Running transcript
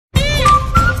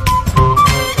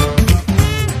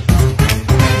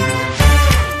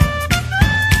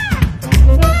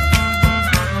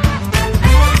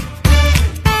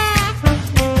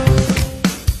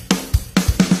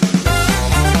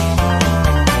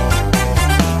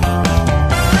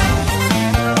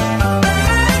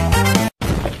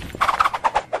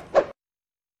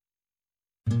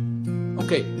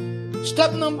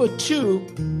number two,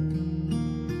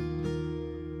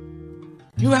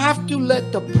 you have to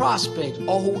let the prospect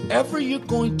or whoever you're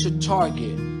going to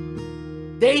target,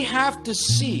 they have to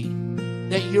see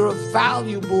that you're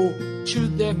valuable to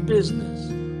their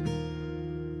business,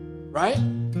 right?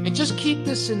 And just keep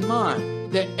this in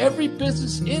mind, that every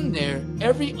business in there,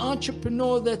 every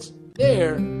entrepreneur that's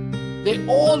there, they're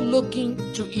all looking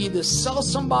to either sell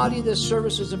somebody their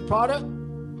services and product,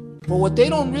 but what they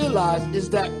don't realize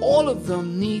is that all of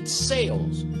them need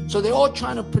sales. So they're all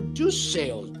trying to produce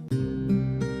sales.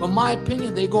 But in my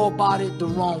opinion, they go about it the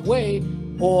wrong way,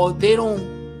 or they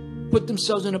don't put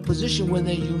themselves in a position where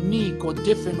they're unique or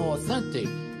different or authentic.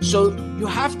 So you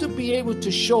have to be able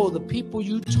to show the people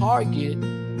you target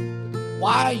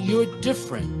why you're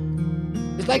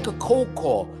different. It's like a cold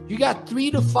call. You got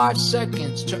 3 to 5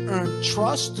 seconds to earn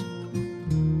trust,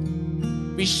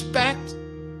 respect,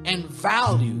 and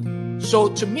value. So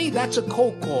to me, that's a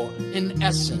cold call in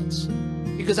essence,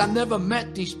 because I've never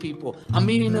met these people. I'm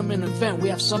meeting them in an event. We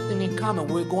have something in common.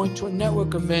 We're going to a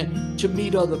network event to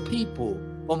meet other people.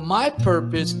 But my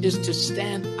purpose is to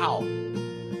stand out.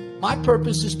 My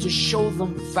purpose is to show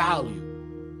them value.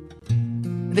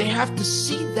 They have to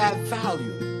see that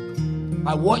value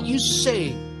by what you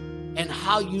say and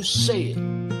how you say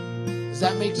it. Does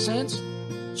that make sense?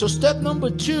 So step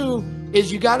number 2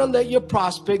 is you got to let your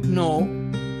prospect know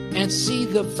and see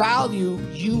the value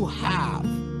you have.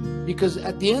 Because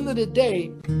at the end of the day,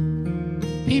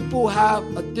 people have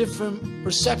a different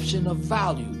perception of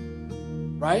value,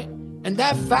 right? And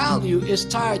that value is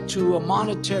tied to a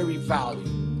monetary value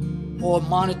or a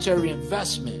monetary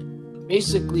investment,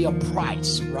 basically a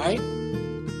price, right?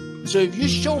 So if you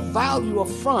show value up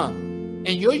front and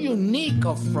you're unique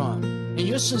up front and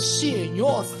you're sincere and you're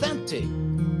authentic,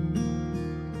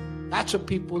 that's what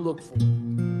people look for.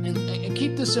 And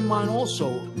keep this in mind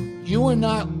also, you and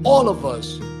I, all of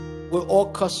us, we're all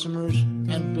customers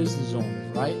and business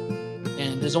owners, right?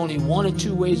 And there's only 1 or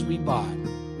 2 ways we buy.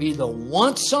 We either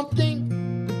want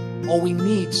something or we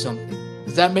need something.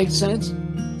 Does that make sense?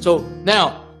 So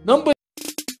now, number